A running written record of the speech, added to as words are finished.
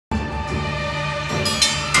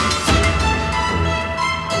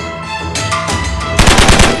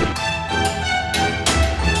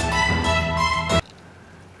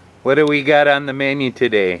What do we got on the menu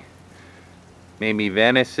today? Maybe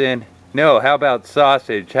venison? No, how about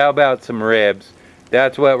sausage? How about some ribs?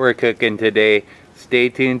 That's what we're cooking today. Stay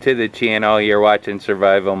tuned to the channel. You're watching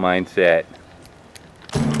Survival Mindset.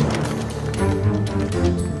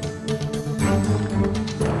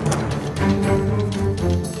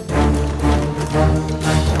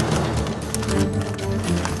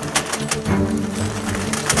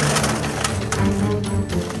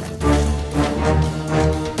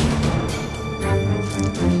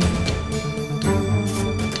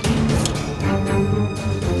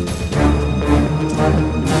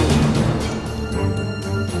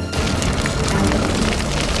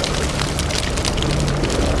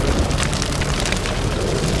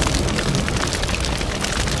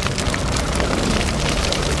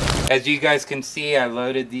 As you guys can see, I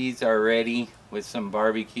loaded these already with some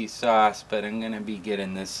barbecue sauce, but I'm gonna be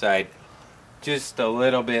getting this side just a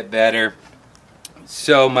little bit better.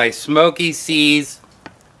 So my Smoky Seas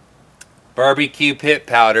barbecue pit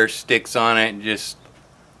powder sticks on it just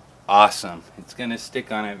awesome. It's gonna stick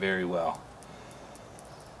on it very well.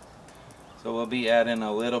 So we'll be adding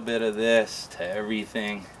a little bit of this to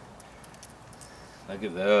everything. Look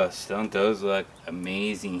at those. Don't those look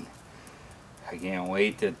amazing? I can't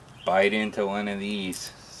wait to bite into one of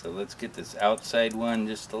these. So let's get this outside one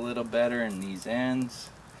just a little better in these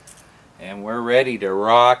ends. And we're ready to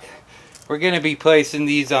rock. We're going to be placing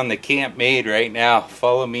these on the CampMaid right now.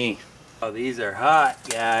 Follow me. Oh, these are hot,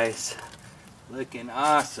 guys. Looking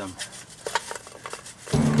awesome.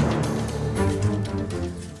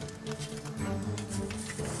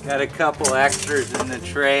 Got a couple extras in the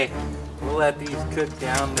tray. We'll let these cook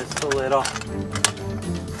down just a little.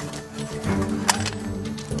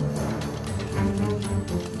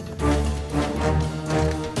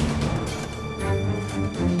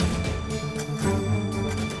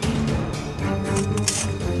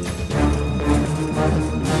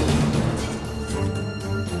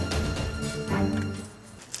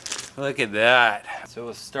 Look at that. So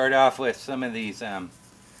we'll start off with some of these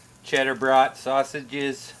cheddar brat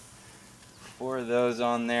sausages. 4 of those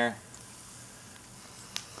on there.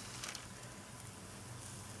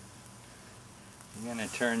 I'm gonna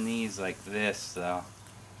turn these like this though.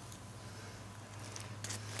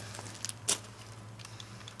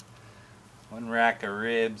 One rack of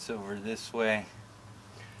ribs over this way.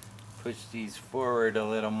 Push these forward a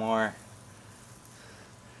little more.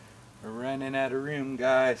 We're running out of room,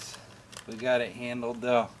 guys. We got it handled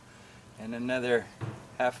though. And another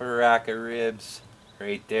half a rack of ribs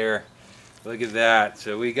right there. Look at that.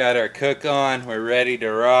 So we got our cook on. We're ready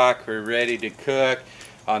to rock. We're ready to cook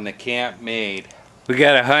on the CampMaid. We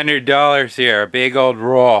got $100 here, a big old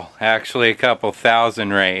roll. Actually a couple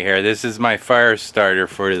thousand right here. This is my fire starter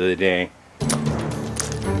for the day.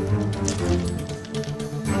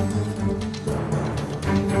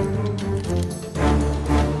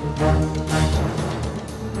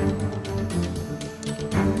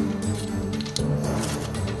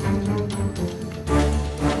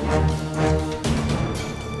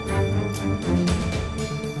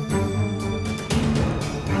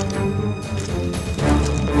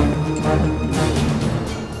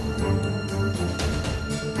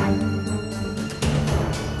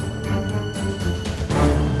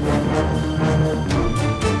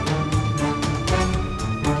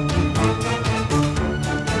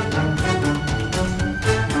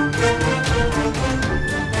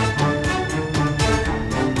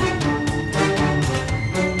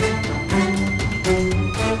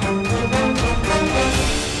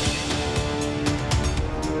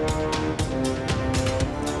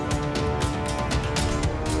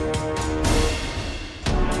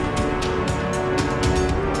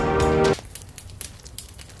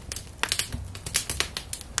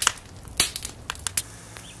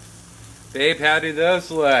 Babe, how do those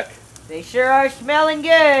look? They sure are smelling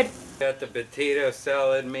good. Got the potato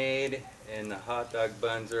salad made and the hot dog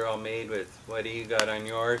buns are all made with, what do you got on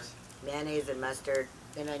yours? Mayonnaise and mustard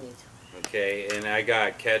and onions. Okay, and I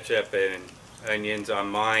got ketchup and onions on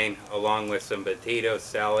mine along with some potato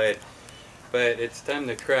salad. But it's time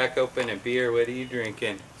to crack open a beer. What are you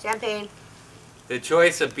drinking? Champagne. The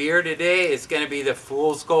choice of beer today is going to be the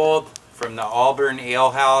Fool's Gold from the Auburn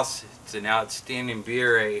Ale House. It's an outstanding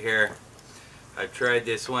beer right here. I've tried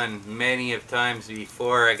this one many of times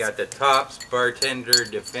before. I got the Tops Bartender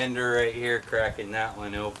Defender right here, cracking that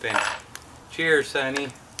one open. Cheers, honey.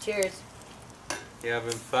 Cheers. You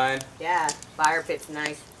having fun? Yeah, fire pit's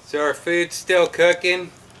nice. So our food's still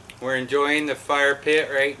cooking. We're enjoying the fire pit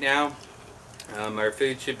right now. Our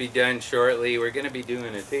food should be done shortly. We're going to be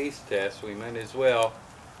doing a taste test. We might as well.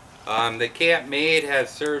 The CampMaid has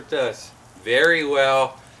served us very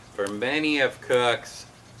well. for many of cooks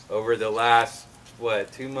over the last,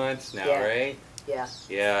 what, 2 months now, Yeah. right? Yeah.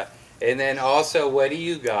 Yeah. And then also, what do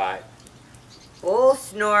you got? Bull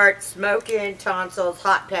snort, smokin, tonsils,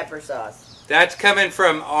 hot pepper sauce. That's coming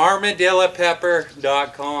from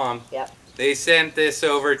armadillopepper.com. Yep. They sent this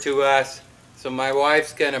over to us. So my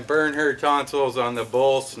wife's going to burn her tonsils on the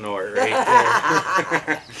bull snort right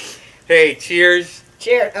there. Hey, cheers.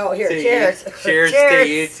 Cheers. Oh, here, cheers. Cheers to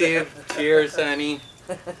you too. Cheers, honey.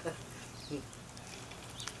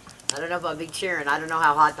 I don't know if I'll be cheering. I don't know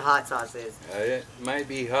how hot the hot sauce is. It might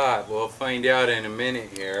be hot. We'll find out in a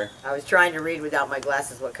minute here. I was trying to read without my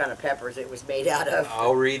glasses what kind of peppers it was made out of.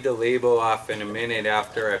 I'll read the label off in a minute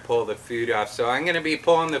after I pull the food off. So I'm going to be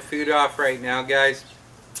pulling the food off right now, guys.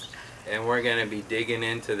 And we're going to be digging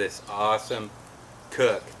into this awesome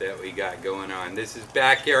cook that we got going on. This is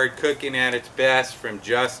backyard cooking at its best from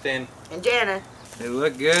Justin. And Jana. They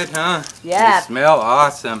look good, huh? Yeah. They smell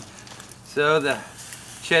awesome. So the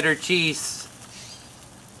cheddar cheese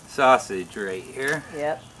sausage right here.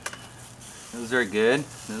 Yep. Those are good.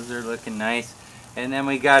 Those are looking nice. And then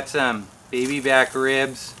we got some baby back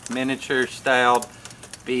ribs, miniature styled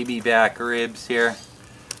baby back ribs here.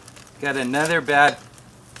 Got another bad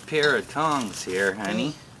pair of tongs here,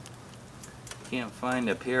 honey. Can't find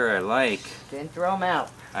a pair I like. Didn't throw them out.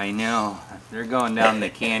 I know. They're going down the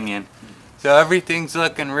canyon. So everything's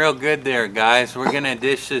looking real good there, guys. We're going to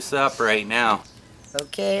dish this up right now.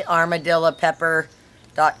 Okay,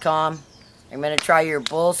 armadillopepper.com. I'm going to try your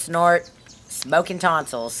bull snort smoking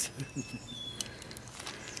tonsils.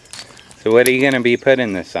 So what are you going to be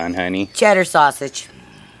putting this on, honey? Cheddar sausage.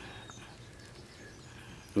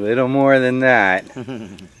 A little more than that.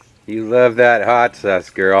 You love that hot sauce,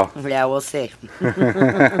 girl. Yeah, we'll see.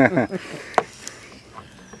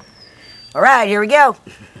 All right, here we go.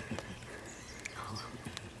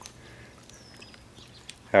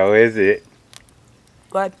 How is it?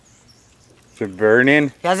 Good. Is it burning?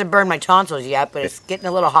 It hasn't burned my tonsils yet, but it's getting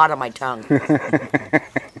a little hot on my tongue.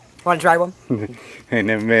 Want to try one? In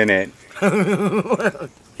a minute.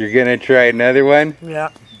 You're going to try another one?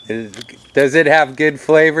 Yeah. Does it have good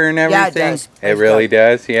flavor and everything? Yeah, it does. It really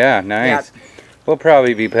does? Yeah, nice. Yeah. We'll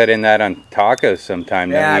probably be putting that on tacos sometime,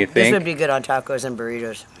 don't you think? This would be good on tacos and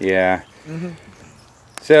burritos. Yeah.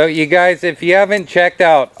 So, you guys, if you haven't checked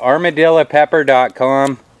out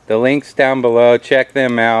armadillopepper.com, the link's down below. Check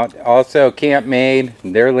them out. Also,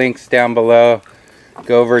 CampMaid, their link's down below.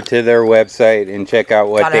 Go over to their website and check out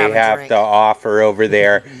what they have to offer over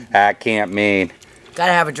there at CampMaid.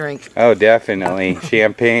 Gotta have a drink. Oh, definitely.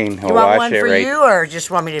 Champagne. You want one for you, or just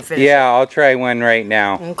want me to finish? Yeah, I'll try one right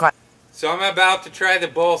now. Okay. So I'm about to try the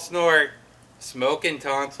bull snort smoking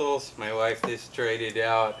tonsils. My wife just tried it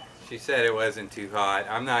out. She said it wasn't too hot.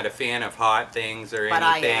 I'm not a fan of hot things or anything.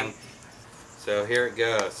 I am. So here it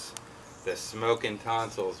goes. The smoking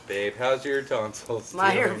tonsils, babe. How's your tonsils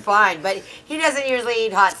Mine are doing? fine, but he doesn't usually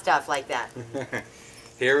eat hot stuff like that.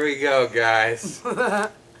 Here we go, guys.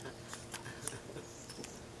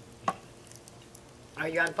 Are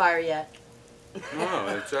you on fire yet? Oh,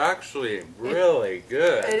 it's actually really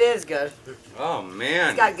good. It is good. Oh, man.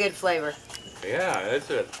 It's got good flavor. Yeah, it's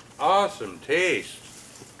an awesome taste.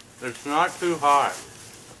 It's not too hot.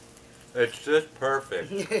 It's just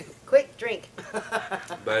perfect. Quick drink.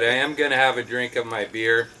 But I am going to have a drink of my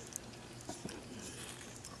beer.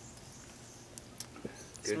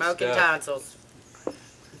 Good Smoking stuff. tonsils.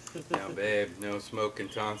 No, babe, no smoking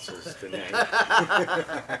tonsils tonight.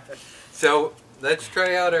 So, let's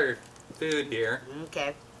try out our food here.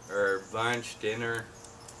 Okay. Our lunch, dinner.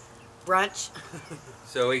 Brunch.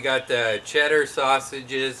 So we got the cheddar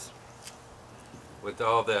sausages with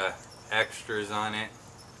all the extras on it.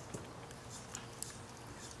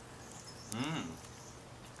 Mmm.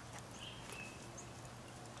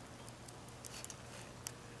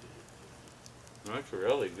 That's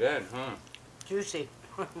really good, huh? Juicy.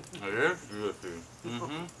 It is juicy.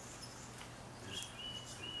 Mm-hmm.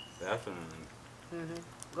 Definitely.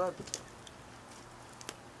 Good.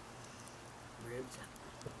 Ribs.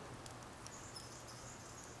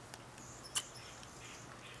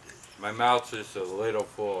 My mouth's just a little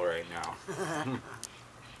full right now.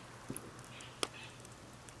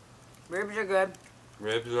 Ribs are good.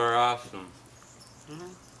 Ribs are awesome.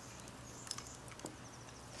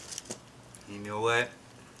 You know what?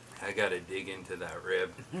 I gotta dig into that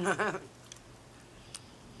rib.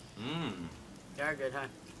 They're good, huh?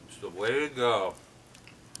 It's the way to go.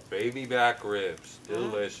 Baby back ribs.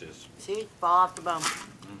 Delicious. See? Fall off the bone.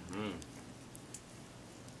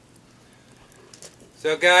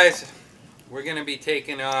 So guys, we're gonna be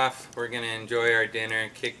taking off. We're gonna enjoy our dinner,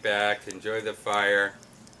 kick back, enjoy the fire.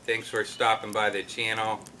 Thanks for stopping by the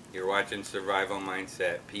channel. You're watching Survival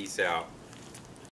Mindset. Peace out.